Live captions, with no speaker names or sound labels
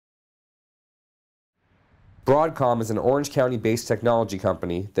Broadcom is an Orange County-based technology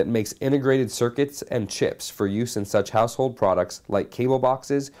company that makes integrated circuits and chips for use in such household products like cable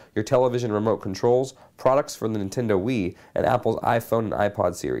boxes, your television remote controls, products for the Nintendo Wii, and Apple's iPhone and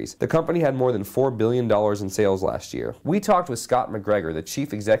iPod series. The company had more than $4 billion in sales last year. We talked with Scott McGregor, the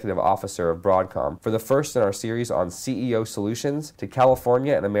Chief Executive Officer of Broadcom, for the first in our series on CEO solutions to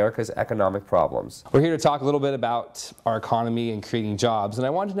California and America's economic problems. We're here to talk a little bit about our economy and creating jobs, and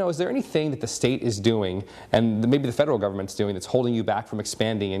I wanted to know, is there anything that the state is doing and maybe the federal government's doing that's holding you back from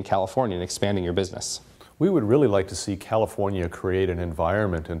expanding in California and expanding your business? We would really like to see California create an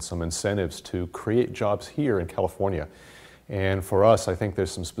environment and some incentives to create jobs here in California. And for us, I think there's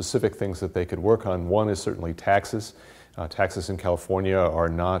some specific things that they could work on. One is certainly taxes. Taxes in California are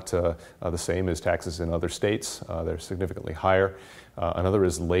not the same as taxes in other states. They're significantly higher. Another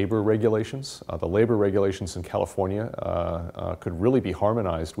is labor regulations. The labor regulations in California could really be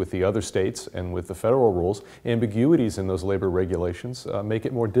harmonized with the other states and with the federal rules. Ambiguities in those labor regulations make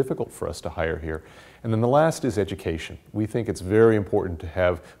it more difficult for us to hire here. And then the last is education. We think it's very important to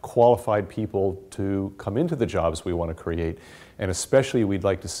have qualified people to come into the jobs we want to create. And especially we'd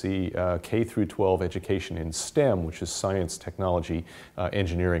like to see K through 12 education in STEM, which is science, technology,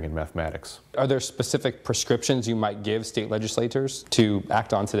 engineering, and mathematics. Are there specific prescriptions you might give state legislators to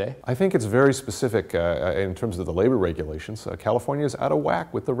act on today? I think it's very specific in terms of the labor regulations. California is out of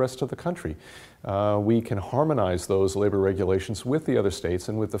whack with the rest of the country. We can harmonize those labor regulations with the other states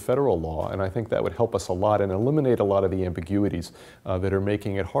and with the federal law, and I think that would help us a lot and eliminate a lot of the ambiguities that are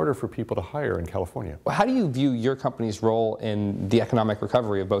making it harder for people to hire in California. How do you view your company's role in the economic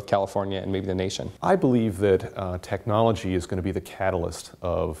recovery of both California and maybe the nation? I believe that technology is going to be the catalyst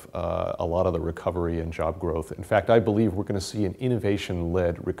of a lot of the recovery and job growth. In fact, I believe we're going to see an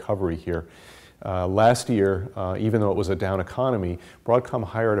innovation-led recovery here. Last year, even though it was a down economy, Broadcom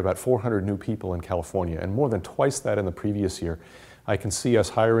hired about 400 new people in California, and more than twice that in the previous year. I can see us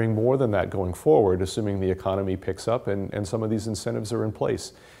hiring more than that going forward, assuming the economy picks up and some of these incentives are in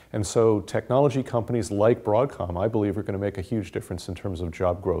place. And so technology companies like Broadcom, I believe, are going to make a huge difference in terms of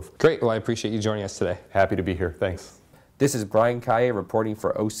job growth. Great. Well, I appreciate you joining us today. Happy to be here. Thanks. This is Brian Calle reporting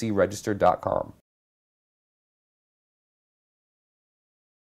for OCRegister.com.